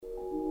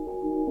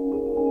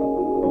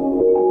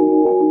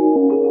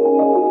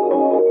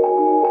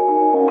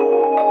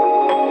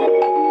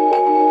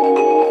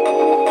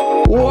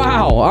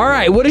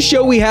a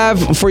show we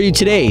have for you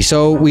today.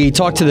 So we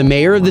talked to the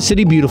mayor of the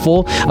City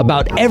Beautiful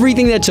about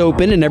everything that's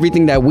open and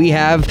everything that we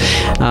have,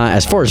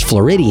 as far as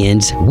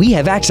Floridians, we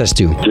have access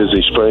to.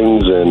 Disney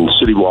Springs and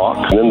City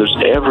Walk. And then there's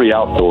every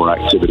outdoor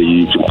activity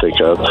you can think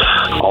of.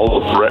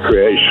 All of the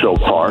recreational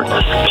parks,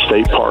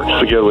 state parks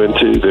to go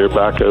into, they're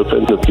back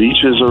open. The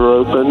beaches are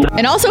open.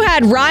 And also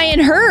had Ryan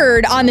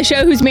Hurd on the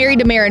show, who's married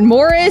to Maren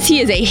Morris. He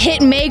is a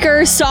hit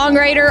maker,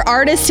 songwriter,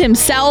 artist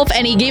himself,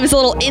 and he gave us a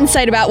little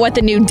insight about what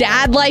the new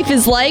dad life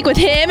is like with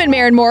him and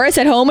Maren Morris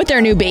at home with their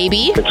new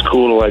baby. It's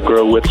cool to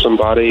grow with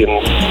somebody, and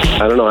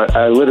I don't know,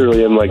 I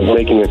literally am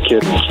making a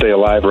kid stay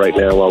alive right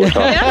now while we're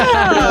talking.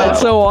 Yeah.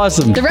 That's so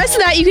awesome. The rest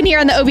of that you can hear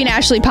on the Obie and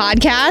Ashley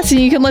podcast, and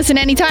you can listen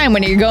anytime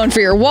when you're going for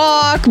your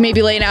walk,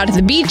 maybe laying out at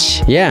the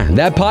beach. Yeah,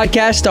 that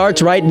podcast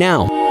starts right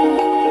now.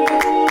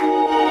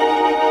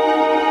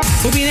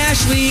 Obie and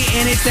Ashley,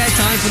 and it's that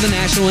time for the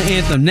national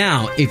anthem.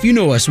 Now, if you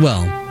know us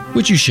well,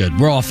 which you should,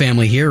 we're all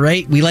family here,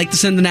 right? We like to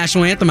send the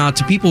national anthem out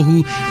to people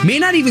who may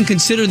not even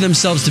consider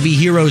themselves to be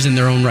heroes in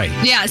their own right.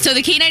 Yeah, so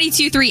the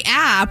K92.3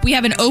 app, we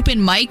have an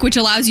open mic, which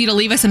allows you to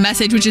leave us a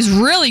message, which is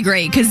really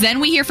great, because then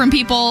we hear from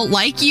people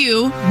like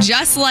you,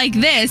 just like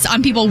this,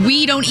 on people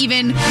we don't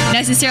even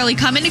necessarily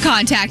come into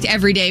contact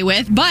every day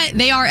with, but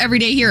they are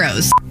everyday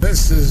heroes.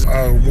 This is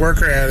a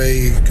worker at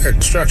a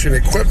construction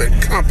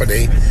equipment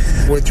company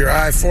with your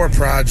I-4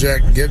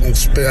 project getting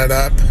sped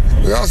up.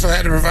 We also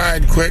had to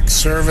provide quick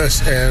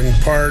service and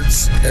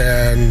parts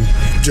and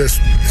just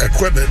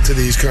equipment to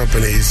these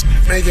companies.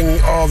 Making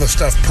all the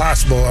stuff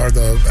possible are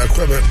the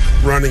equipment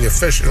running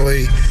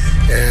efficiently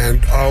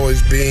and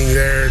always being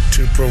there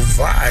to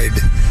provide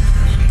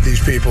these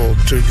people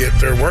to get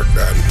their work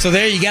done. So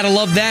there, you got to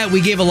love that.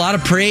 We gave a lot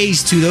of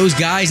praise to those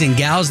guys and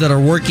gals that are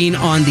working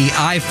on the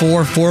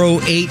I-4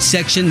 408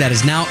 section that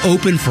is now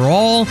open for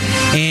all.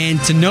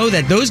 And to know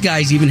that those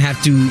guys even have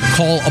to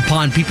call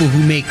upon people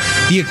who make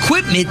the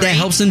equipment that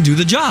helps them do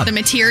the job. The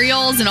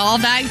materials and all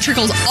of that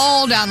trickles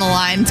all down the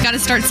line. It's got to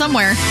start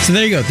somewhere. So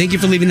there you go. Thank you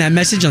for leaving that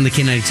message on the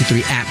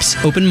K92.3 app's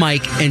open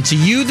mic. And to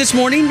you this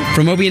morning,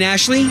 from Obie and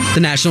Ashley, the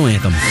national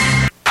anthem.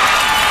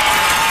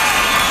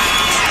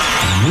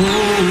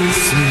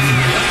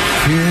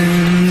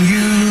 Can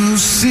you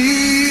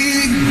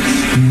see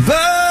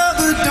by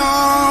the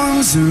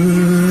dawn's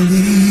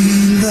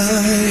early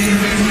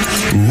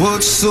light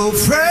what so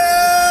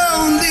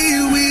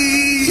proudly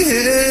we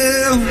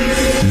hailed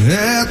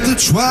at the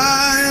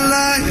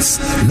twilight's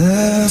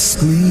last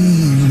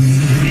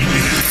gleaming,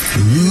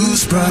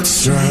 whose broad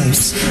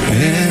stripes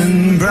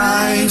and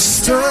bright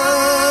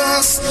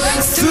stars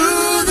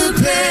through the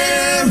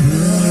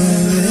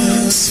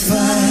perilous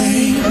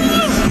fight.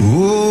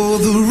 Oh,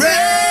 the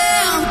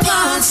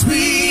ramparts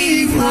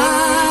we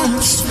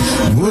watched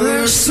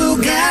were so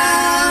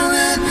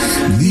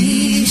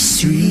gallantly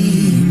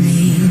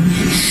streaming,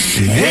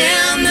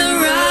 and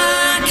the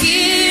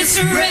rockets'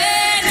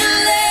 red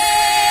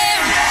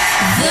glare,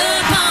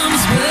 the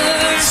bombs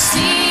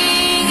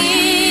bursting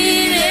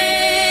in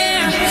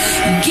air,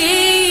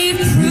 gave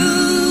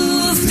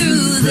proof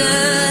through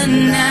the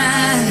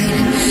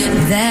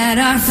night that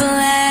our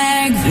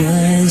flag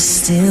was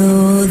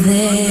still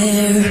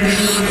there.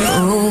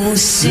 Oh,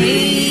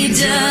 say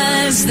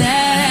does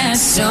that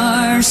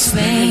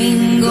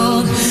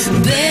star-spangled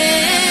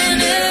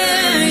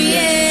banner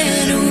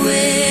yet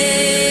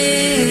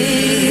wave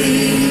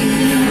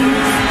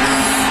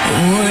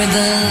o'er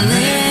the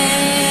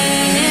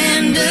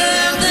land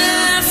of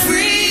the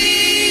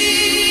free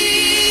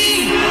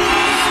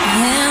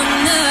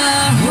and the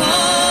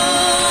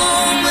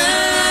home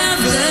of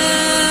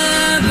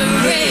the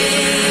brave?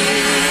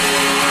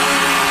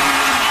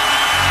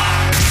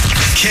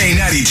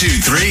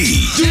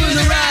 K92.3. Doing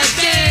the right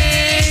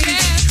thing.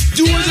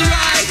 Doing the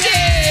right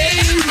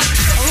thing.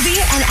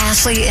 Obie and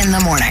Ashley in the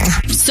morning.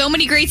 So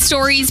many great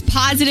stories,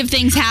 positive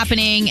things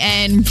happening,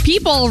 and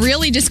people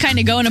really just kind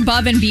of going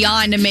above and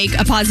beyond to make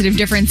a positive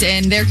difference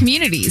in their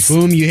communities.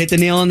 Boom, you hit the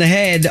nail on the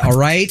head, all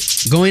right?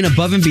 Going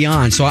above and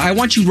beyond. So I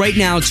want you right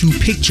now to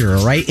picture,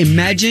 all right?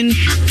 Imagine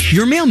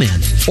your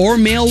mailman or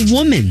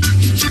mailwoman.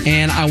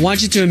 And I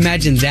want you to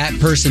imagine that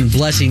person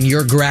blessing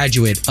your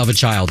graduate of a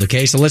child,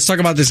 okay? So let's talk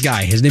about this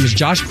guy. His name is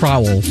Josh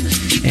Crowell,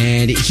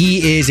 and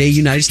he is a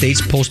United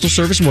States Postal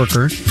Service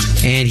worker,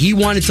 and he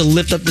wanted to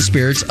lift up the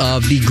spirits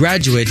of the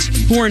graduates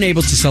who weren't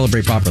able to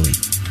celebrate properly.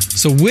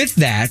 So with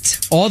that,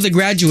 all the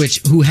graduates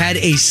who had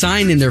a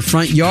sign in their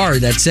front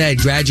yard that said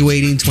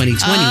graduating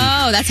 2020.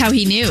 Oh, that's how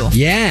he knew.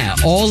 Yeah,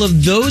 all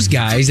of those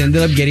guys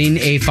ended up getting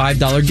a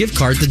 $5 gift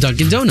card to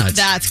Dunkin' Donuts.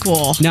 That's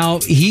cool.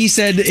 Now, he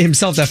said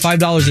himself that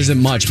 $5 isn't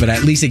much, but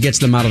at least it gets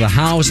them out of the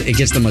house. It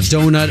gets them a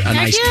donut, a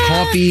nice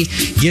coffee,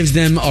 gives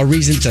them a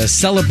reason to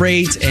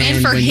celebrate.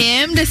 And for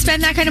him to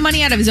spend that kind of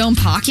money out of his own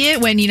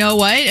pocket when, you know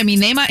what? I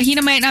mean, he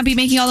might not be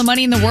making all the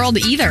money in the world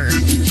either.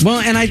 Well,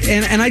 and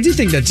I do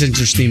think that's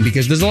interesting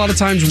because there's a lot lot of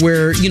times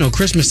where,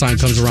 Christmas time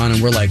comes around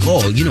and we're like,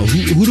 oh,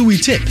 who do we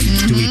tip?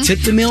 Do we tip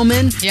the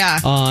mailman? Yeah.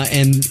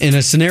 And in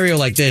a scenario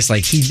like this,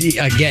 like he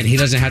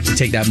doesn't have to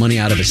take that money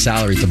out of his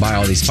salary to buy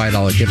all these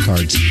 $5 gift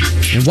cards.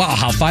 And wow,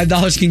 how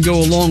 $5 can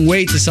go a long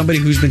way to somebody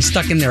who's been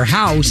stuck in their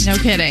house. No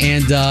kidding.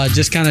 And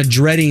just kind of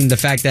dreading the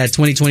fact that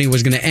 2020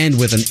 was going to end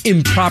with an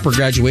improper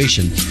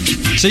graduation.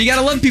 So you got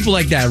to love people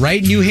like that,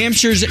 right? New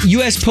Hampshire's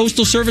U.S.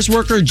 Postal Service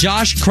worker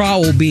Josh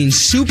Crowell being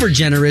super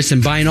generous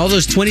and buying all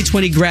those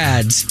 2020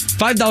 grads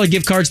 $5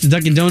 gift cards to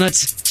Dunkin'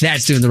 Donuts.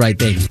 That's doing the right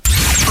thing.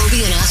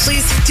 Obie and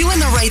Ashley's Doing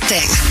the Right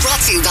Thing. Brought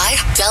to you by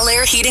Bel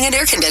Air Heating and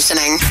Air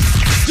Conditioning.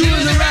 Doing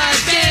the right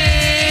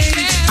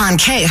thing. On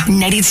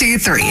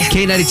K92.3.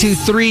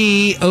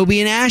 K92.3, Obie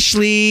and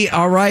Ashley.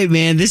 All right,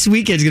 man. This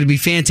weekend's going to be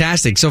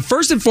fantastic. So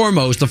first and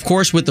foremost, of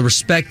course, with the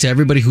respect to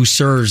everybody who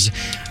serves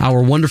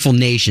our wonderful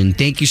nation,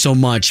 thank you so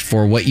much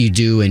for what you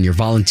do and your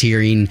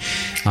volunteering,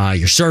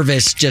 your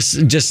service.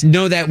 Just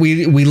know that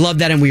we love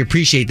that and we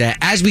appreciate that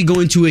as we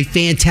go into a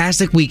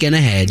fantastic weekend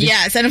ahead.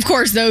 Yes, and of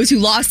course, those who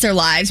lost their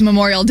lives,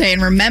 Memorial Day,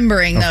 and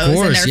remembering those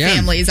and their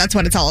families. That's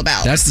what it's all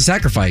about. That's the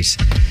sacrifice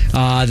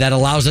that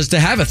allows us to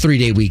have a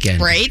 3-day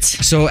weekend. Right.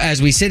 So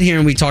as we sit here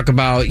and we talk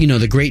about,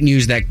 the great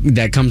news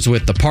that comes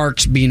with the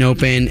parks being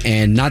open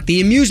and not the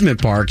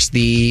amusement parks,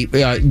 the,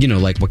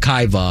 like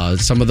Wekiva,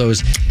 some of those.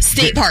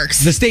 State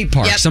parks. The state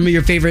parks. Yep. Some of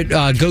your favorite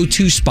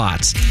go-to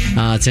spots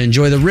to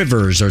enjoy the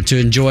rivers or to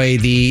enjoy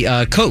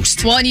the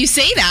coast. Well, and you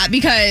say that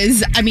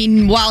because,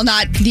 while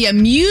not the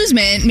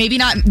amusement, maybe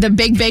not the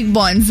big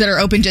ones that are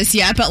open just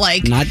yet, but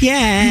like. Not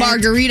yet.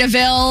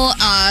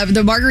 Margaritaville,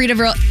 the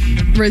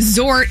Margaritaville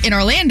Resort in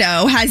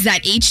Orlando has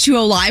that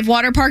H2O Live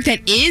water park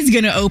that is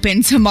going to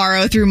open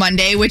tomorrow through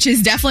Monday, which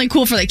is definitely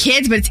cool for the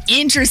kids, but it's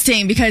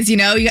interesting because,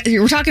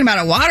 we're talking about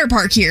a water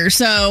park here.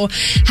 So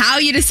how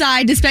you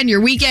decide to spend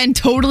your weekend,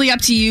 totally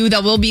up to you.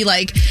 There will be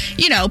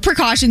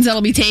precautions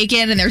that'll be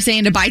taken, and they're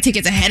saying to buy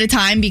tickets ahead of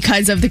time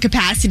because of the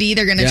capacity.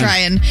 They're going to try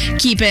and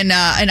keep an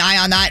eye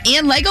on that.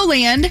 And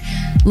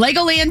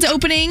Legoland's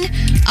opening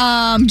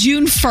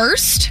June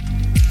 1st.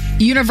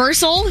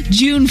 Universal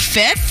June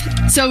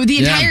 5th. So the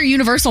entire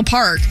Universal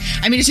Park.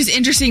 It's just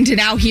interesting to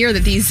now hear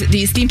that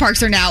these theme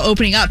parks are now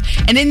opening up.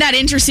 And isn't that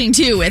interesting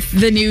too with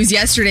the news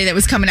yesterday that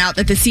was coming out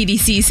that the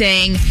CDC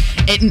saying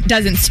it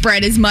doesn't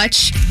spread as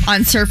much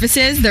on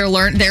surfaces.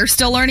 They're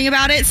still learning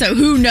about it. So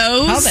who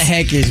knows? How the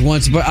heck is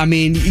once? But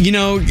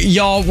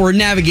y'all, we're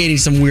navigating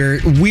some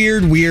weird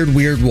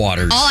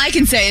waters. All I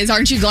can say is,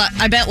 aren't you glad?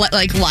 I bet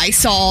like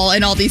Lysol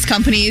and all these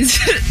companies.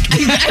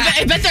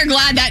 I bet they're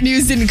glad that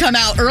news didn't come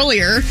out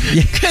earlier.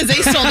 Because they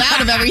sold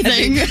out of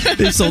everything.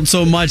 They sold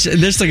so much.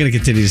 They're still going to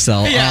continue to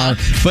sell. Yeah.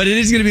 But it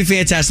is going to be a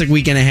fantastic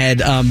weekend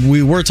ahead.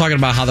 We were talking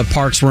about how the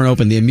parks weren't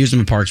open, the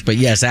amusement parks. But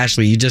yes,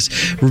 Ashley, you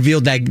just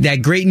revealed that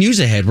great news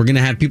ahead. We're going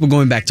to have people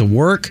going back to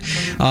work.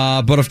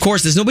 But of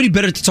course, there's nobody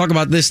better to talk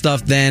about this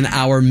stuff than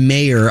our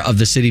mayor of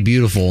the City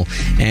Beautiful.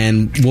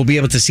 And we'll be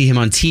able to see him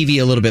on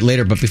TV a little bit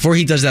later. But before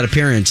he does that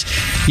appearance,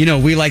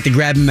 we like to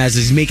grab him as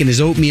he's making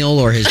his oatmeal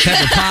or his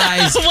pepper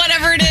pies.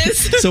 Whatever it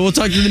is. So we'll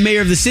talk to the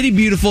mayor of the City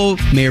Beautiful,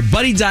 Mayor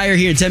Buddy Dyer,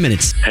 here in 10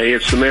 minutes. Hey,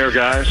 it's the mayor,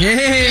 guys.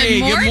 Hey,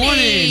 good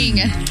morning.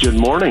 Good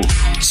morning.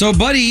 So,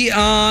 Buddy,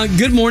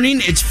 good morning.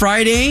 It's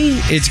Friday.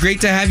 It's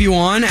great to have you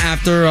on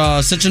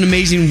after such an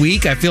amazing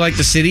week. I feel like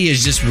the city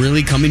is just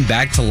really coming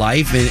back to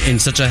life in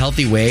such a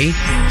healthy way.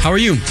 How are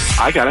you?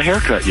 I got a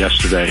haircut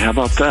yesterday. How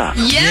about that?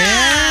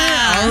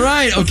 Yeah. All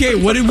right. Okay.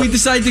 What did we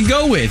decide to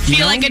go with?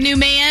 Feel like a new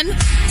man?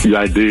 Yeah,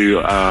 I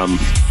do.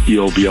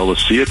 You'll be able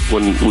to see it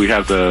when we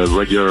have the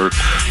regular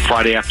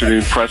Friday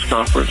afternoon press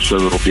conference, so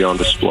it'll be on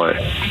display.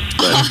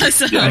 But,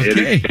 awesome. Yeah,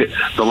 Okay.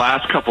 The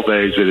last couple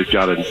days, it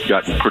had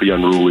gotten pretty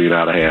unruly and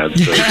out of hand.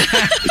 So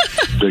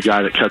the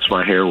guy that cuts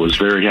my hair was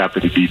very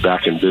happy to be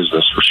back in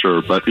business for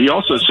sure. But he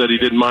also said he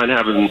didn't mind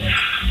having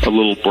a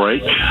little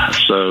break,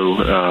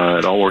 so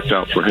it all worked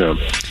out for him.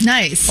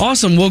 Nice.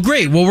 Awesome. Well,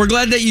 great. Well, we're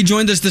glad that you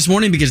joined us this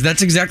morning because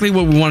that's exactly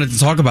what we wanted to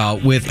talk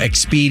about with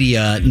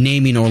Expedia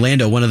naming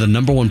Orlando one of the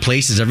number one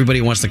places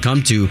everybody wants to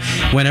come to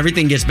when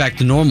everything gets back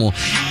to normal.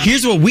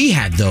 Here's what we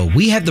have, though.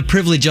 We have the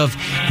privilege of,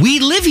 we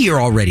live here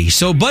already.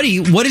 So, Buddy,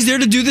 what is there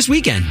to do this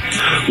weekend?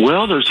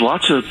 Well, there's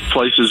lots of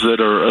places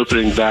that are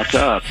opening back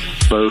up.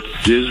 Both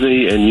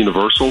Disney and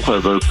Universal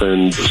have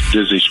opened,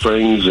 Disney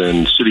Springs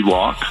and City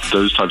Walk,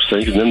 those types of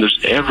things. And then there's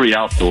every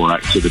outdoor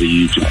activity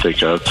you can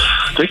think of.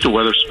 I think the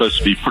weather's supposed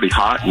to be pretty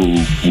hot and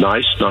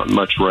nice, not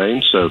much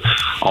rain. So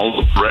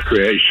all the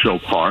recreational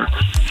parks.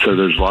 So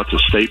there's lots of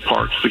state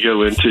parks to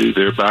go into.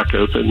 They're back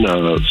open.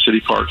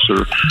 City parks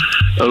are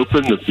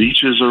open. The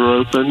beaches are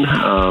open.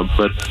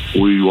 But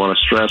we want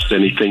to stress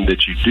anything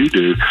that you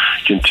do,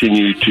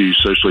 continue to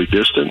socially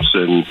distance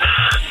and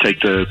take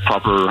the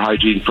proper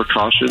hygiene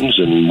precautions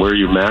and wear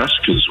your mask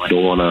because we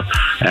don't want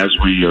to, as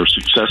we are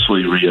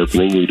successfully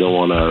reopening, we don't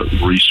want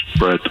to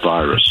respread the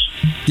virus.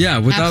 Yeah,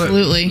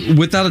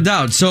 without a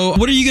doubt. So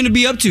what are you going to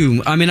be up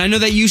to? I mean, I know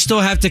that you still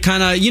have to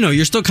kind of,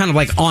 you're still kind of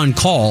like on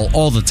call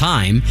all the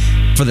time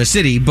for the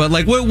city. But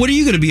like, what are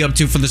you going to be up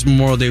to for this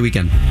Memorial Day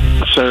weekend?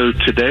 So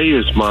today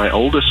is my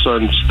oldest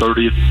son's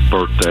 30th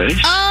birthday.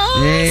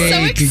 Oh, Hey, so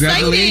exciting.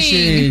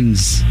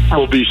 congratulations.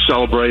 We'll be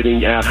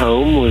celebrating at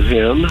home with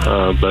him,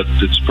 but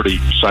it's pretty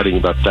exciting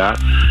about that.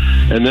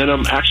 And then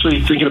I'm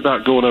actually thinking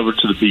about going over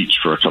to the beach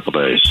for a couple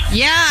days.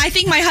 Yeah, I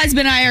think my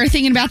husband and I are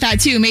thinking about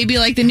that too. Maybe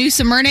like the New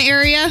Smyrna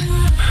area.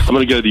 I'm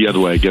going to go the other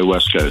way, go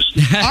West Coast.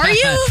 Are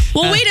you?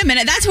 Well, wait a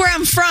minute. That's where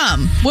I'm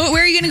from.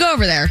 Where are you going to go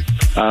over there?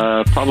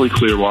 Probably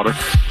Clearwater.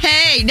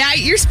 Hey, now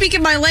you're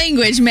speaking my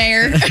language,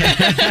 Mayor.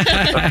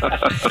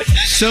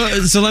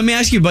 So let me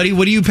ask you, buddy,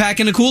 what are you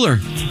packing a cooler?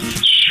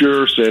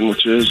 Sure,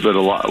 sandwiches, but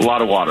a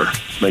lot of water.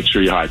 Make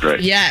sure you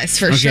hydrate. Yes,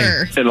 for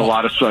sure. And a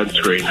lot of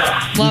sunscreen.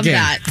 Love Okay.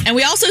 that. And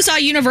we also saw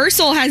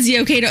Universal has the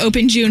okay to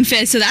open June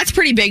 5th, so that's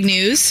pretty big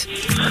news.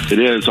 It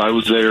is. I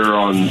was there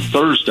on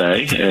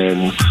Thursday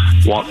and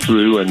walked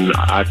through, and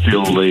I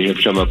feel they have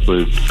come up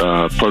with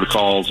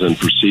protocols and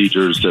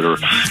procedures that are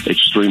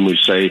extremely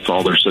safe.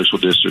 All their social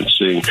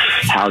distancing,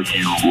 how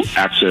you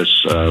access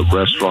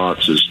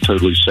restaurants is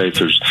totally safe.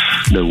 There's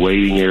no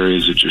waiting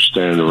areas that you're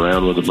standing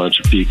around with a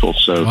bunch of people.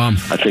 So Wow.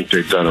 I think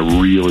they've done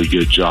a really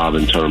good job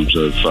in terms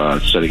of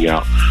setting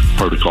out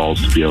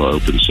protocols to be able to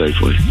open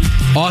safely.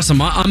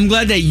 Awesome. I'm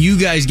glad that you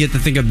guys get to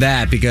think of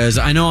that, because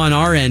I know on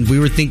our end we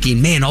were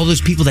thinking, man, all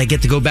those people that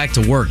get to go back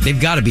to work,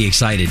 they've got to be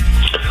excited.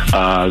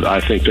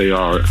 I think they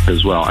are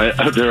as well.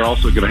 They're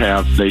also going to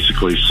have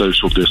basically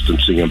social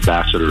distancing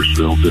ambassadors.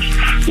 They'll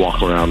just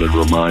walk around and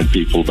remind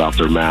people about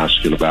their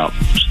mask and about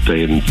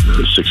staying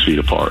 6 feet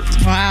apart.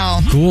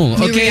 Wow. Cool.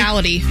 New Okay.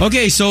 reality.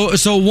 Okay, so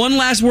one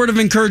last word of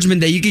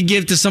encouragement that you could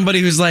give to somebody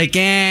who's like,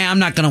 I'm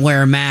not going to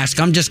wear a mask.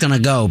 I'm just going to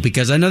go,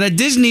 because I know that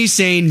Disney's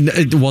saying,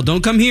 well,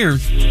 don't come here.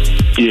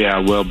 Yeah,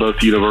 well,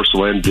 both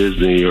Universal and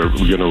Disney are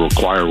going to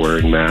require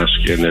wearing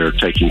masks, and they're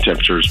taking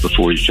temperatures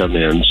before you come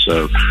in,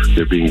 so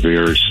they're being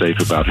very safe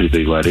about who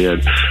they let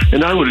in.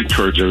 And I would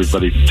encourage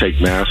everybody to take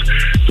masks.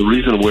 The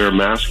reason to wear a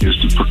mask is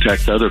to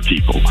protect other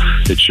people.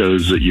 It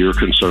shows that you're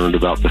concerned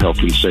about the health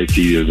and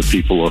safety of the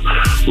people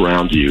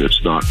around you.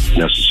 It's not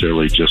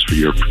necessarily just for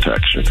your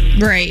protection.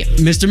 Right.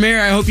 Mr.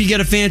 Mayor, I hope you get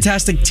a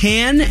fantastic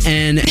tan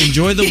and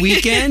enjoy the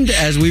weekend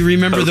as we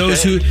remember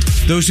those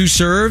who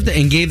served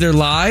and gave their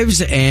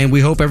lives, and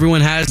we hope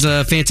everyone has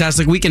a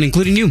fantastic weekend,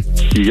 including you.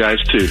 You guys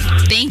too.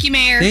 Thank you,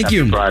 Mayor. Thank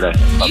you. Friday.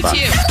 You Bye-bye.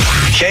 too.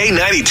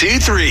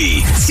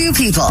 K92.3. 2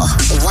 people,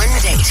 1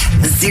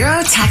 date,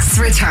 0 texts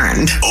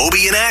returned.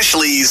 Obie and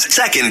Ashley's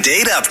second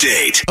date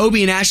update.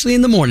 Obie and Ashley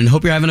in the morning.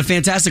 Hope you're having a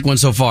fantastic one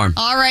so far.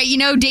 All right,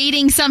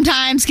 dating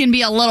sometimes can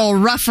be a little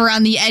rough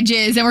around the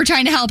edges, and we're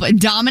trying to help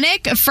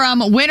Dominic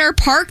from Winter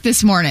Park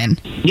this morning.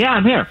 Yeah,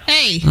 I'm here.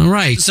 Hey. All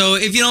right. So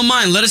if you don't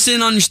mind, let us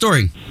in on your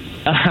story.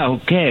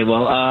 Okay,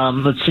 well,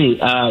 let's see.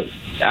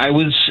 I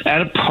was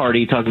at a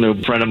party talking to a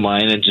friend of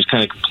mine and just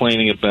kind of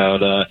complaining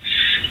about,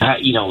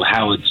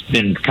 how it's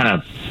been kind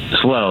of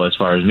slow as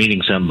far as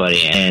meeting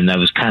somebody. And I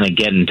was kind of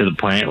getting to the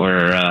point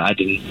where I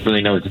didn't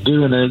really know what to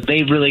do. And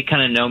they really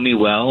kind of know me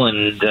well.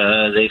 And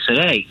they said,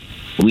 hey,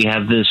 we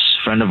have this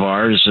friend of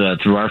ours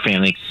through our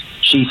family.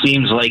 She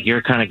seems like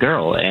your kind of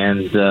girl,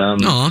 and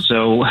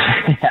so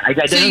I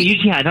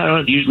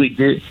don't usually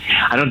do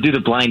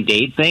the blind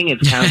date thing.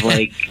 It's kind of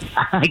like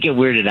I get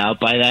weirded out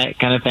by that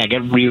kind of thing. I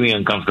get really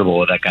uncomfortable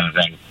with that kind of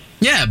thing.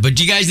 Yeah, but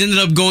you guys ended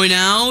up going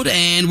out,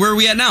 and where are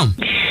we at now?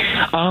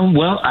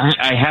 Well,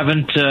 I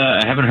haven't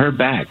heard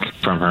back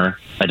from her.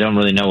 I don't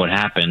really know what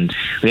happened.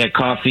 We had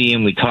coffee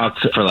and we talked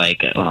for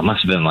it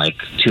must have been like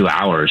 2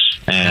 hours,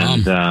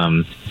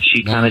 and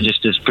she kind of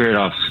just disappeared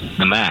off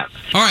the map.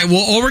 All right, well,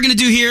 all we're going to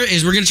do here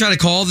is we're going to try to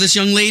call this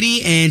young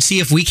lady and see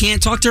if we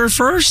can't talk to her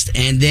first,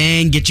 and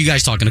then get you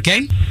guys talking,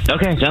 okay?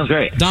 Okay, sounds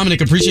great.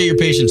 Dominic, appreciate your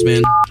patience,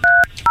 man.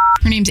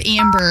 Her name's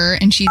Amber,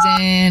 and she's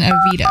in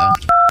Oviedo.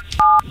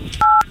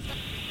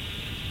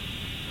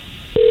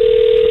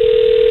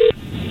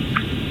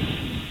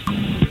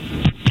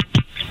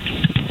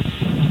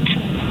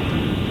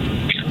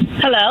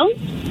 Hello?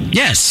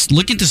 Yes,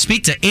 looking to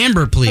speak to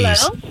Amber,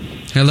 please.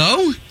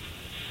 Hello?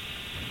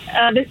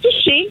 This is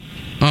she.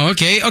 Oh,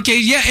 okay. Okay,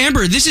 yeah,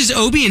 Amber, this is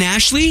Obie and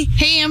Ashley.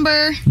 Hey,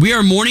 Amber. We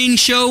are morning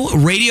show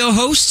radio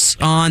hosts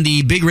on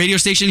the big radio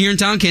station here in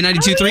town,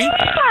 K92.3.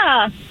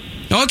 Yeah.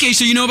 Okay,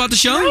 so you know about the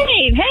show?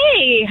 Great.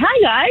 Hey.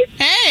 Hi, guys.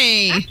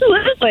 Hey.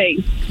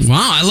 Absolutely.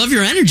 Wow, I love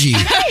your energy.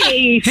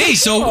 Hey. Hey,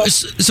 so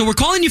we're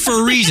calling you for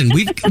a reason.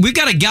 We've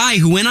got a guy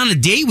who went on a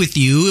date with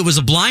you. It was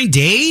a blind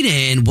date,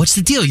 and what's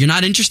the deal? You're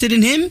not interested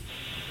in him?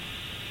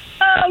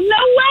 Oh,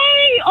 no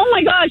way. Oh,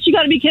 my gosh. You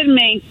got to be kidding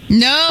me.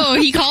 No,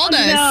 he called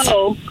us.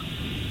 No.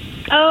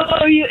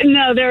 Oh,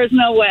 no, there is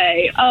no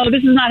way. Oh,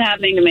 this is not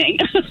happening to me.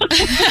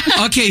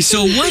 Okay,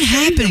 so what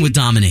happened with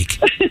Dominic?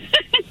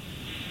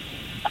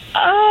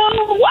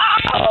 Oh,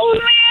 wow,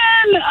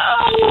 man.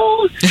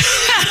 Oh.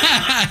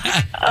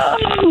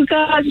 Oh,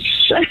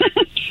 gosh.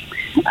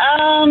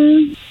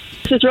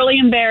 This is really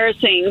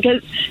embarrassing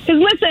because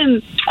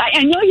listen,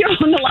 I know you're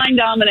on the line,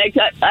 Dominic.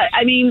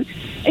 I mean,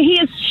 he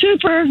is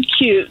super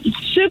cute,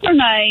 super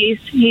nice.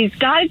 He's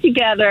got it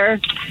together.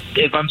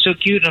 If I'm so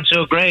cute and I'm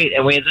so great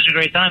and we had such a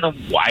great time, then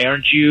why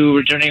aren't you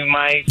returning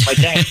my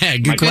text?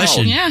 Good my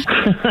question. call? Yeah.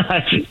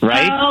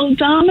 Right? Oh,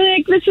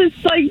 Dominic, this is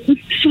like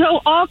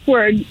so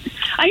awkward.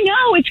 I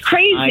know, it's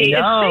crazy. I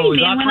know,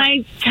 It's crazy. it's And when I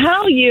awkward.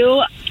 tell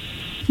you,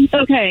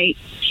 okay,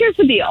 here's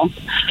the deal.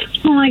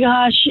 Oh my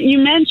gosh, you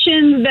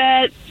mentioned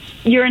that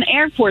you're an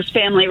Air Force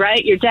family,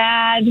 right? Your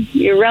dad,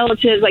 your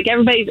relatives, like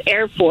everybody's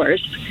Air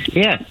Force.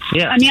 Yeah.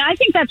 I mean, I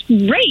think that's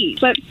great,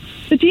 but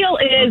the deal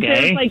is Okay.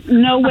 there's like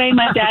no way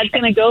my dad's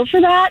going to go for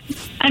that.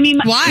 I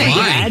mean, Why?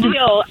 here's the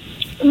deal.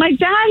 My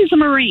dad is a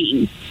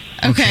Marine.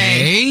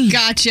 Okay.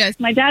 Gotcha.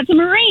 My dad's a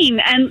Marine,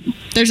 and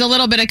there's a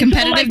little bit of so,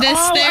 competitiveness like,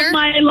 all there. of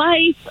my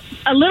life,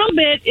 a little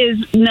bit is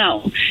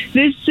no.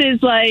 This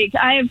is like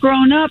I have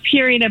grown up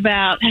hearing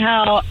about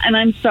how, and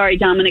I'm sorry,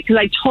 Dominic, because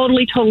I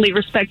totally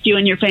respect you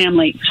and your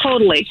family,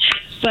 totally.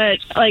 But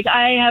like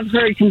I have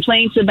heard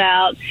complaints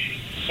about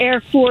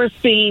Air Force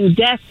being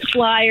desk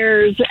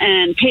flyers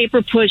and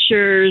paper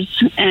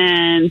pushers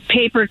and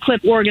paper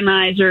clip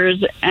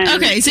organizers. And,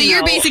 Okay, so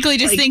you're basically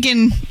just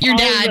thinking your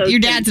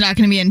dad's not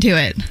going to be into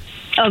it.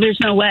 Oh, there's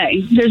no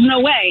way. There's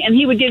no way. And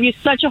he would give you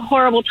such a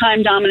horrible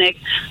time, Dominic.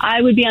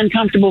 I would be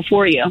uncomfortable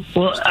for you.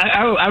 Well,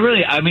 I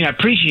really, I mean, I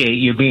appreciate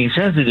you being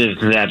sensitive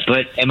to that,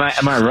 but am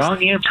I wrong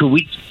here? Could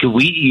we,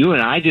 you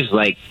and I just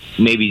like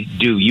maybe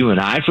do you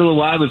and I for a little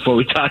while before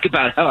we talk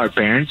about how our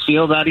parents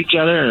feel about each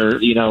other? Or,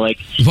 you know, like,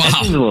 that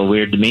seems a little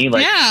weird to me.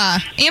 Like, Yeah.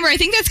 Amber, I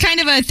think that's kind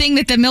of a thing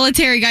that the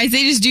military guys,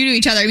 they just do to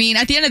each other. I mean,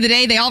 at the end of the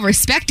day, they all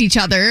respect each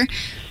other.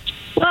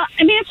 Well,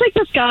 I mean, it's like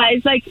this,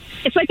 guys. Like,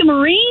 it's like the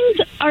Marines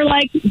are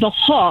like the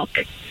Hawk,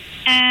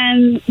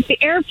 and the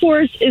Air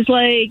Force is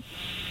like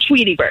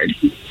Tweety Bird.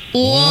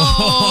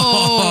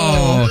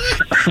 Whoa.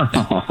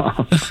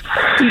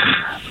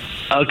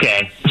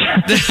 Okay.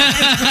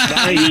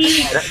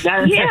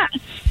 Yeah.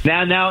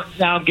 Now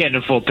I'm getting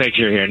a full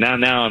picture here. Now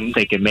I'm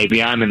thinking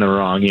maybe I'm in the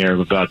wrong here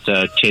about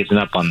chasing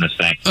up on this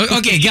thing.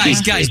 Okay,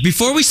 guys,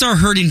 before we start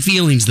hurting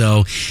feelings,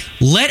 though,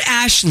 let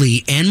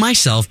Ashley and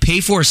myself pay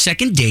for a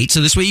second date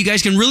so this way you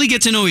guys can really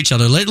get to know each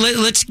other.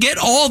 Let's get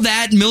all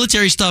that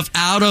military stuff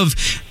out of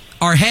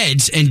our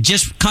heads and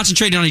just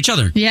concentrate on each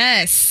other.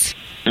 Yes.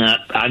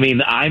 I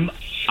mean, I'm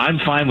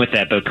fine with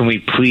that, but can we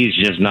please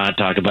just not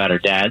talk about our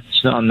dads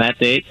on that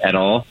date at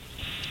all?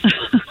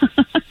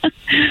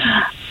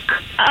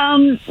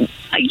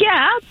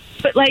 Yeah,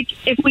 but like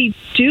if we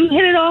do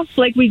hit it off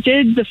like we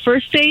did the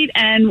first date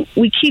and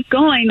we keep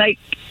going, like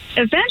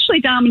eventually,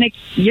 Dominic,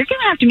 you're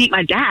going to have to meet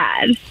my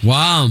dad.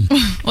 Wow.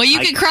 Well, you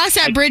can cross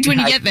that bridge when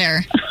you get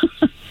there.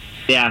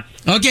 Yeah.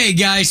 Okay,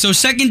 guys, so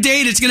second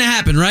date, it's going to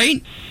happen,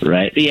 right?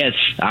 Right. Yes,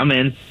 I'm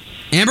in.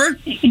 Amber?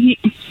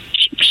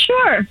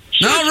 Sure.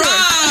 All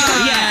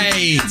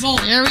right.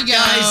 There we go.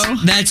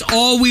 Guys, that's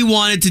all we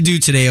wanted to do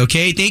today,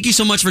 okay? Thank you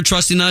so much for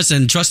trusting us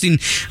and trusting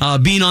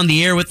being on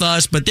the air with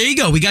us. But there you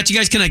go. We got you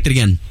guys connected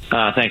again.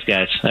 Thanks,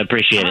 guys. I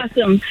appreciate it.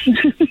 Awesome.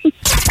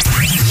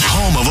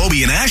 Home of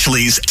Obie and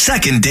Ashley's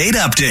second date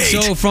update.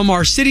 So from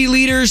our city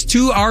leaders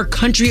to our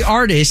country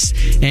artists,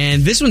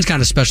 and this one's kind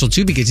of special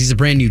too because he's a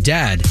brand new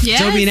dad. Yes.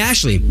 Toby and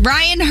Ashley.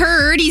 Ryan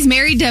Hurd, he's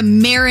married to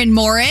Maren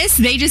Morris.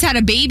 They just had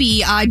a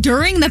baby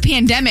during the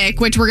pandemic,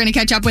 which we're going to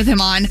catch up with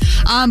him on.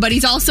 But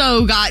he's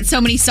also got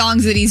so many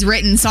songs that he's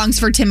written, songs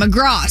for Tim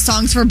McGraw,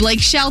 songs for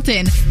Blake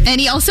Shelton.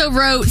 And he also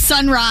wrote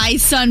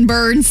Sunrise,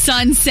 Sunburn,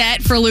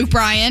 Sunset for Luke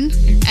Bryan.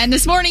 And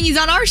this morning he's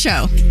on our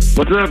show.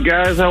 What's up,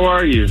 guys? How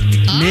are you?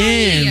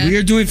 Man, we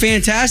are doing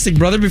fantastic,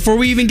 brother. Before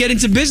we even get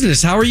into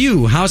business, how are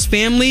you? How's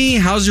family?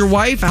 How's your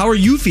wife? How are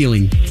you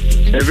feeling?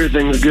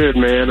 Everything's good,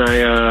 man.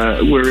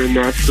 We're in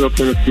Nashville,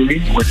 Tennessee,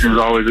 which is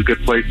always a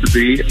good place to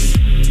be.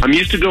 I'm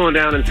used to going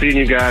down and seeing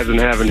you guys and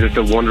having just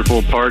a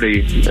wonderful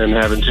party and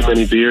having too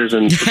many beers.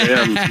 And today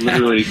I'm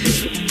literally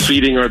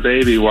feeding our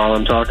baby while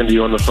I'm talking to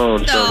you on the phone.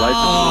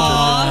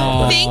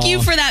 So Thank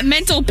you for that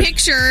mental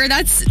picture.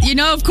 That's,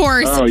 of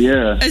course. Oh,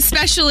 yeah.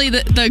 Especially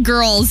the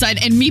girls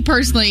and me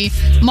personally.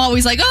 I'm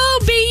always like,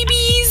 oh,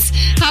 babies.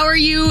 How are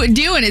you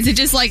doing? Is it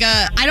just like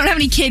I don't have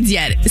any kids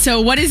yet.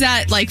 So what is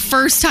that like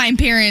first time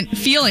parent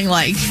feeling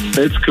like?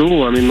 It's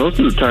cool. I mean, most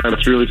of the time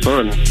it's really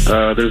fun.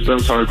 There's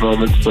those hard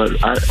moments, but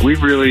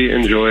we've really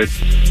enjoyed,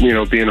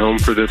 being home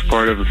for this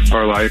part of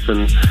our life.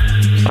 And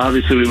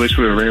obviously we wish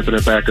we were ramping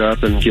it back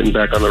up and getting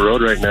back on the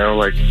road right now.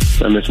 Like,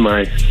 I miss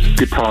my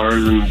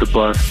guitars and the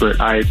bus, but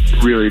I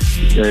really,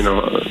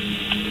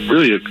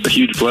 really a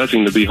huge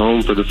blessing to be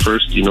home for the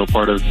first,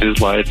 part of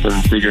his life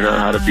and figuring out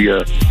how to be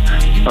a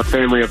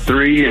family of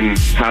three and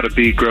how to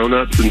be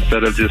grown-ups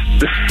instead of just,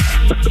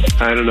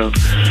 I don't know,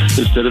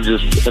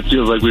 it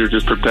feels like we were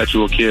just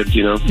perpetual kids,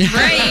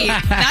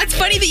 Right. That's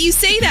funny that you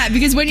say that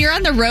because when you're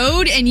on the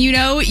road and,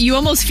 you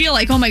almost feel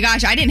like, oh my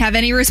gosh, I didn't have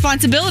any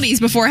responsibilities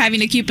before having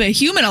to keep a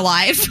human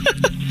alive.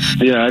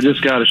 Yeah, I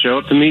just got to show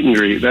up to meet and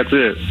greet. That's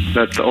it.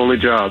 That's the only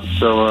job.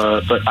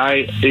 So, but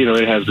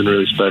it has been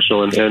really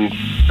special. And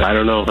I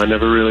don't know, I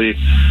never really,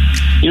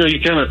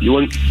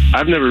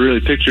 I've never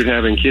really pictured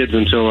having kids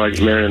until like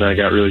Maren and I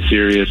got really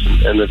serious.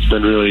 And it's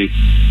been really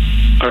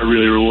a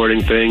really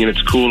rewarding thing, and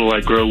it's cool to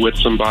like grow with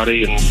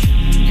somebody. And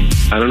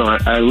I don't know,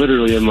 I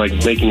literally am like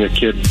making a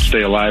kid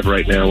stay alive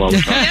right now while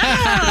we're talking.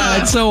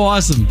 That's so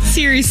awesome.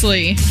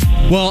 Seriously.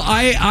 Well,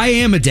 I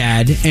am a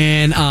dad,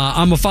 and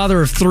I'm a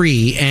father of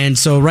 3, and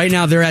so right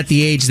now they're at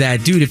the age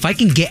that, dude, if I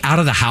can get out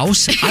of the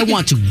house, I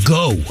want to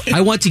go.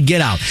 I want to get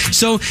out.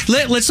 So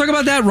let's talk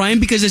about that, Ryan,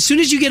 because as soon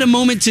as you get a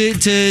moment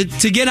to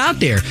get out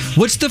there,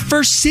 what's the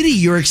first city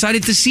you're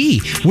excited to see?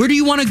 Where do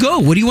you want to go?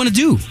 What do you want to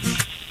do?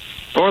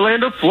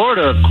 Orlando,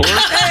 Florida, of course.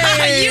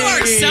 Hey! You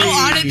are so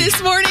on it this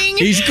morning.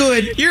 He's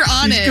good. You're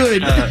on He's it.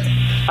 good.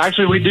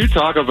 Actually, we do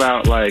talk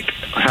about like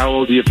how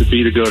old you have to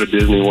be to go to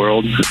Disney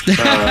World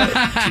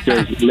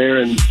because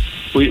Maren,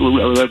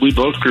 we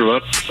both grew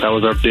up. That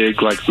was our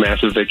big, like,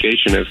 massive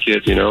vacation as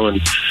kids, you know,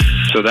 and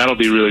so that'll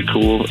be really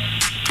cool.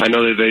 I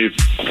know that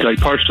they've like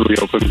partially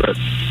opened, but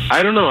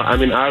I don't know. I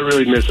mean, I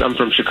really miss. I'm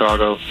from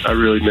Chicago. I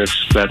really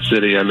miss that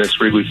city. I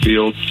miss Wrigley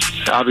Field.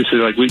 Obviously,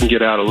 like we can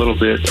get out a little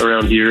bit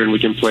around here, and we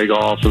can play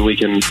golf, and we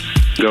can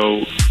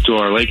go to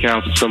our lake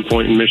house at some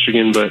point in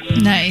Michigan.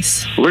 But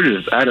nice. We're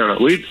just, I don't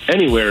know.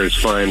 Anywhere is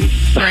fine,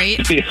 right?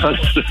 To be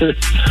honest.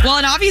 Well,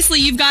 and obviously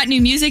you've got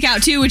new music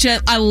out too, which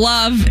I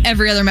love.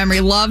 Every Other Memory,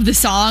 love the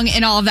song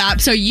and all of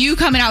that. So you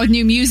coming out with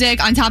new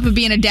music on top of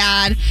being a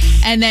dad,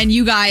 and then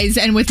you guys,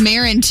 and with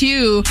Maren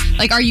too.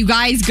 Like, are you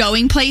guys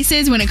going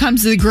places when it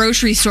comes to the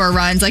grocery store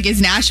runs? Like, is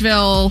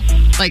Nashville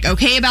like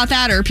okay about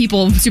that, or are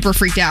people super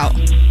freaked out?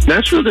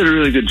 Nashville did a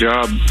really good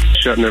job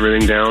shutting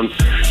everything down.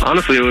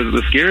 Honestly, it was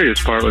the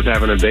scariest part was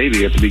having a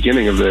baby at the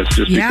beginning of this,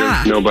 just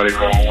because nobody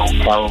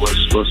knew how it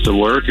was supposed to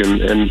work,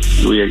 and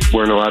we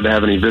weren't allowed to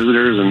have any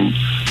visitors. And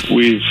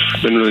we've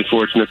been really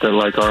fortunate that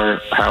like our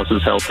house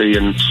is healthy,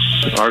 and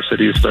our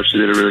city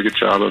especially did a really good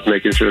job of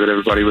making sure that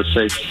everybody was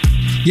safe.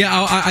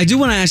 Yeah, I do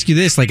want to ask you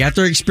this. Like,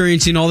 after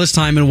experiencing all this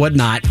time and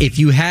whatnot, if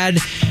you had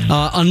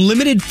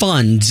unlimited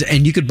funds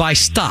and you could buy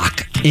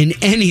stock in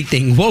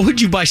anything, what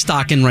would you buy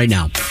stock in right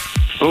now?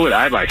 What would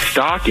I buy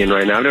stock in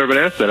right now? I've never been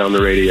asked that on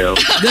the radio.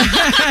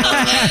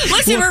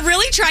 Listen, we're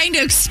really trying to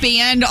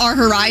expand our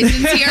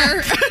horizons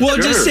here. Well,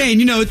 just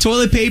saying, you know,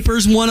 toilet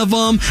paper's one of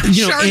them.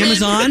 You know, Charmin.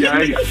 Amazon.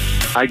 Yeah,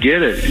 I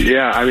get it.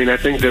 Yeah, I mean, I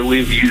think that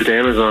we've used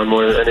Amazon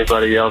more than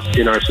anybody else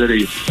in our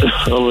city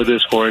over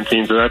this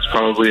quarantine, so that's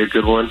probably a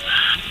good one.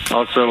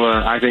 Also,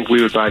 I think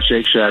we would buy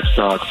Shake Shack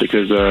stock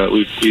because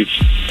we've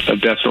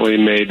definitely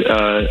made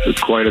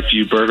quite a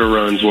few burger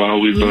runs while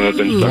we've been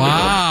stuck.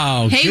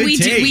 Wow! Hey, we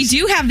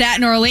do have that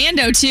in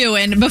Orlando too.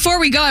 And before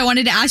we go, I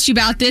wanted to ask you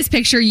about this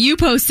picture you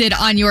posted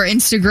on your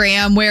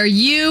Instagram, where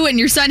you and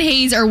your son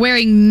Hayes are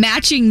wearing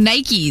matching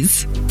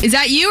Nikes. Is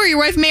that you or your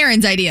wife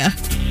Maren's idea?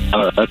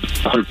 That's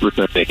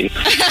 100% me.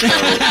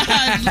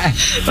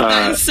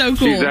 That is so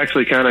cool. She's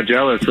actually kind of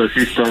jealous, so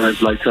she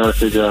started like trying to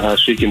figure out how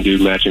she can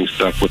do matching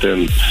stuff with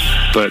him.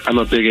 But I'm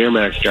a big Air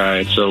Max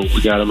guy, so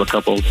we got him a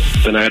couple.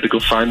 Then I had to go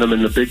find them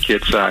in the big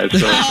kid size.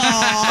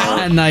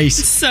 So,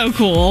 nice. So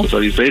cool. So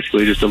he's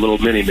basically just a little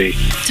mini me.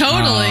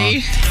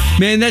 Totally.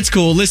 Man, that's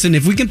cool. Listen,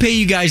 if we can pay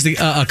you guys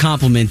a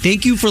compliment,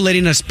 thank you for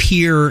letting us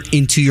peer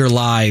into your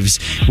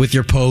lives with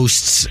your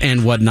posts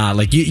and whatnot.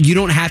 Like, you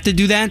don't have to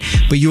do that,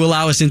 but you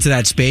allow us into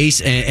that space,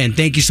 and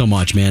thank you so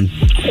much, man.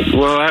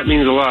 Well, that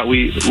means a lot.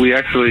 We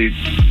actually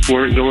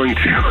weren't going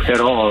to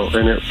at all,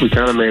 and we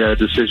kind of made a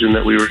decision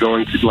that we were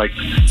going to, like,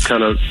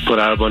 kind of put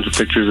out a bunch of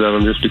pictures of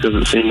them just because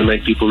it seemed to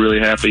make people really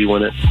happy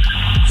when it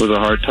was a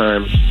hard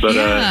time. But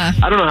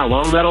I don't know how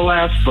long that'll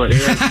last, but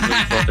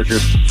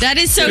that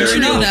is so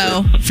true,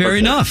 though. Fair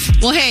enough.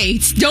 Well, hey,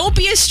 don't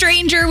be a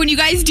stranger when you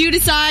guys do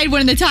decide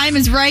when the time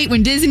is right,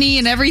 when Disney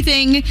and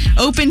everything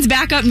opens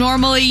back up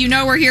normally. You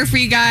know we're here for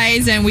you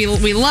guys, and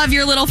we love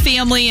your little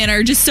family and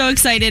are just so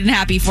excited and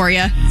happy for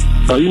you.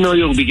 Oh, you know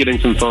you'll be getting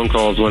some phone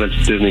calls when it's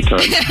Disney time.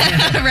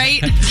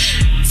 Right?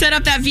 Set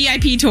up that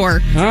VIP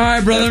tour. All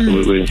right, brother.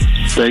 Absolutely.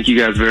 Thank you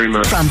guys very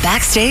much. From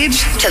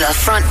backstage to the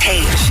front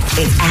page,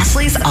 it's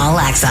Ashley's All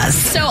Access.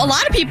 So a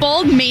lot of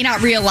people may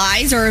not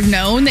realize or have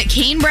known that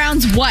Kane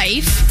Brown's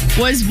wife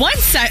was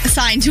once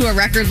signed to a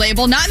record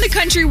label, not in the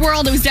country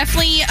world. It was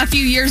definitely a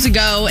few years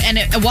ago. And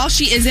while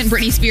she isn't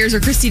Britney Spears or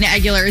Christina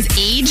Aguilera's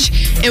age,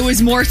 it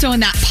was more so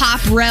in that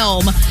pop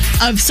realm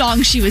of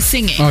songs she was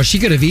singing. Oh, she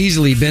could have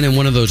easily been in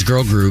one of those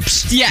girl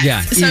groups. Yes.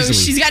 Yeah, so easily.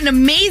 She's got an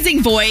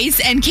amazing voice,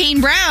 and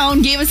Kane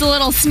Brown gave us a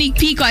little sneak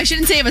peek. Well, I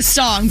shouldn't say of a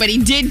song, but he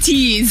did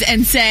tease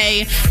and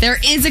say there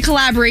is a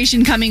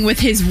collaboration coming with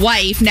his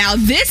wife. Now,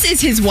 this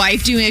is his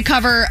wife doing a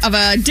cover of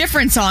a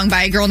different song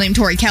by a girl named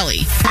Tori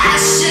Kelly. I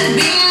should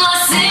be more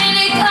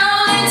cynical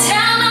and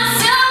tell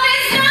myself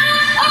it's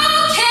not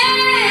okay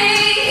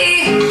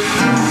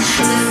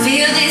to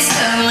feel this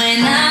way when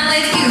I'm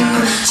with you.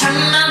 Try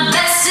my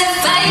best to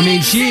fight. I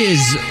mean,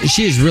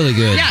 she is really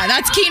good. Yeah,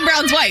 that's Kane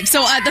Brown's wife.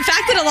 So the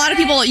fact that a lot of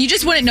people, you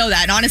just wouldn't know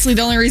that. And honestly,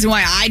 the only reason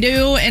why I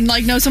do and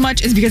like know so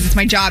much is because it's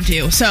my job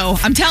too. So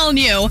I'm telling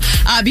you,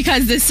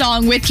 because this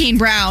song with Kane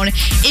Brown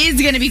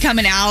is going to be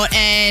coming out,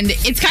 and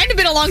it's kind of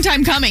been a long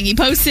time coming. He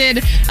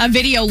posted a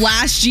video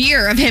last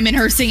year of him and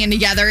her singing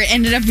together. It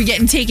ended up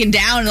getting taken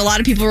down, and a lot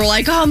of people were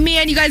like, "Oh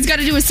man, you guys got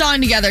to do a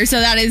song together." So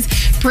that is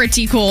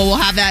pretty cool. We'll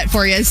have that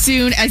for you as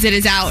soon as it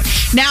is out.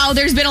 Now,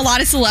 there's been a lot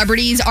of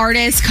celebrities,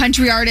 artists,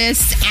 country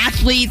artists,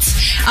 athletes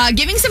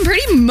giving some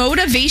pretty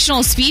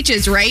motivational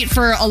speeches, right,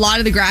 for a lot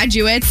of the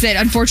graduates that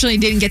unfortunately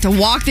didn't get to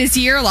walk this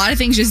year. A lot of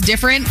things just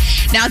different.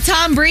 Now,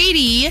 Tom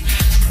Brady,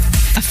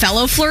 a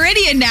fellow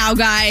Floridian now,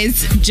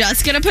 guys.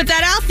 Just going to put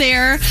that out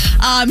there.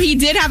 He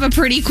did have a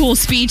pretty cool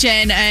speech,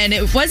 and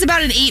it was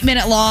about an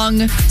 8-minute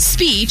long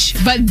speech,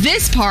 but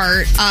this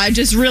part,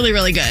 just really,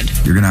 really good.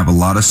 You're going to have a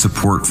lot of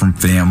support from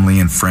family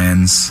and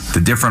friends.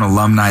 The different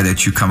alumni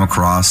that you come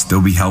across,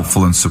 they'll be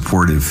helpful and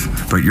supportive,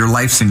 but your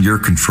life's in your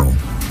control,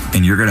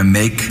 and you're going to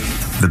make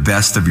the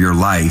best of your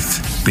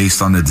life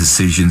based on the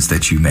decisions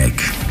that you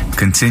make.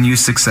 Continue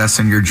success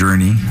in your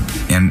journey,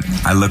 and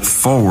I look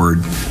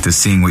forward to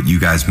seeing what you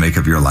guys make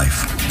of your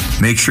life.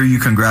 Make sure you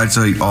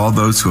congratulate all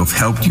those who have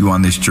helped you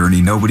on this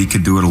journey. Nobody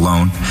can do it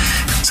alone.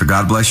 So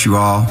God bless you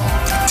all.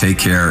 Take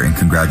care and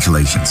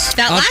congratulations.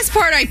 That last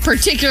part I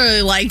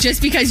particularly like,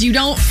 just because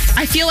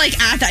I feel like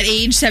at that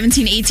age,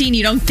 17, 18,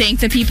 you don't thank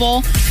the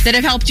people that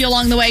have helped you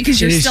along the way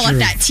because you're still at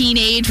that teen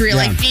age where you're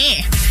like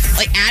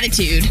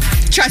attitude.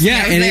 Trust me,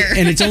 I was there.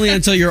 And it's only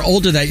until you're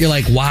older that you're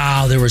like,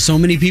 wow, there were so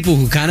many people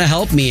who kind of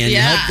helped me and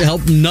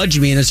helped nudge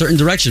me in a certain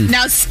direction.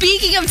 Now,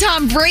 speaking of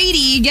Tom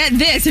Brady, get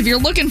this. If you're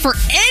looking for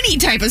any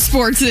type of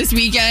sports this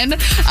weekend,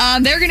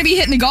 they're going to be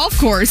hitting the golf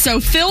course. So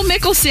Phil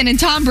Mickelson and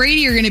Tom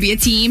Brady are going to be a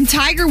team.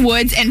 Tiger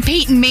Woods and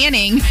Peyton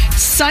Manning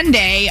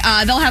Sunday.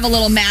 They'll have a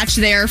little match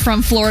there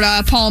from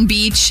Florida, Palm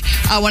Beach,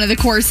 one of the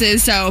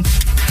courses. So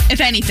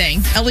if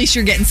anything, at least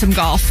you're getting some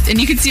golf.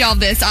 And you can see all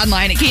this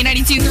online at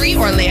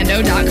K923Orlando.com.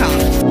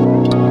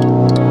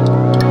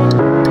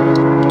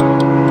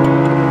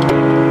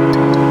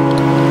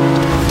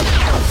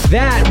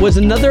 That was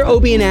another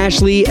Obie and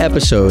Ashley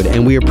episode,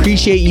 and we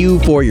appreciate you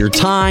for your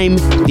time,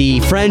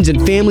 the friends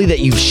and family that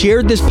you've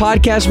shared this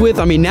podcast with.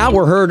 I mean, now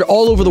we're heard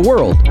all over the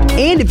world.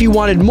 And if you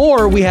wanted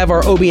more, we have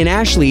our Obie and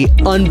Ashley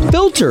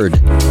Unfiltered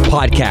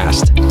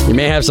podcast. You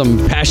may have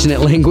some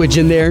passionate language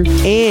in there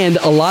and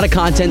a lot of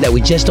content that we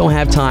just don't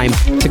have time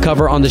to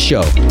cover on the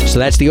show. So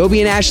that's the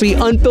Obie and Ashley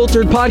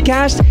Unfiltered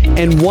podcast,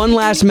 and one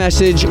last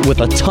message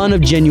with a ton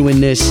of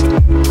genuineness.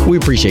 We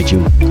appreciate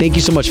you. Thank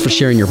you so much for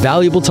sharing your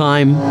valuable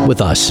time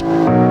with us.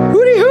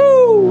 Hooty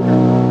hoo!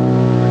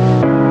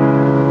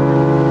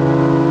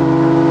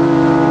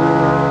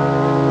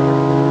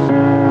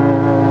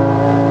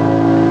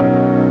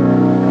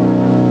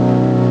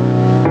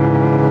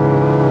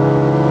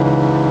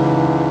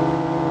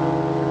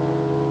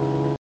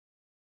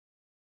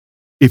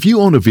 If you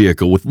own a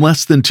vehicle with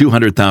less than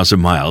 200,000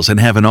 miles and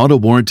have an auto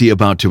warranty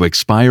about to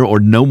expire or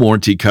no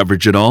warranty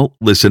coverage at all,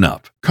 listen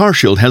up.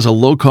 CarShield has a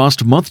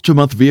low-cost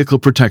month-to-month vehicle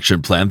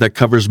protection plan that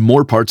covers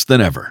more parts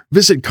than ever.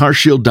 Visit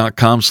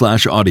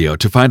carshield.com/audio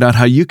to find out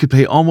how you could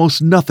pay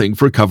almost nothing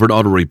for covered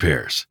auto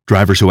repairs.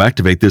 Drivers who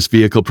activate this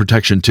vehicle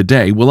protection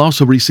today will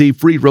also receive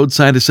free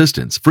roadside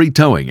assistance, free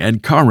towing,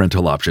 and car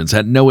rental options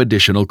at no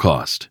additional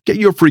cost. Get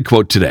your free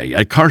quote today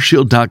at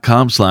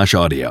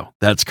carshield.com/audio.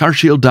 That's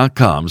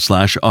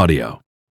carshield.com/audio.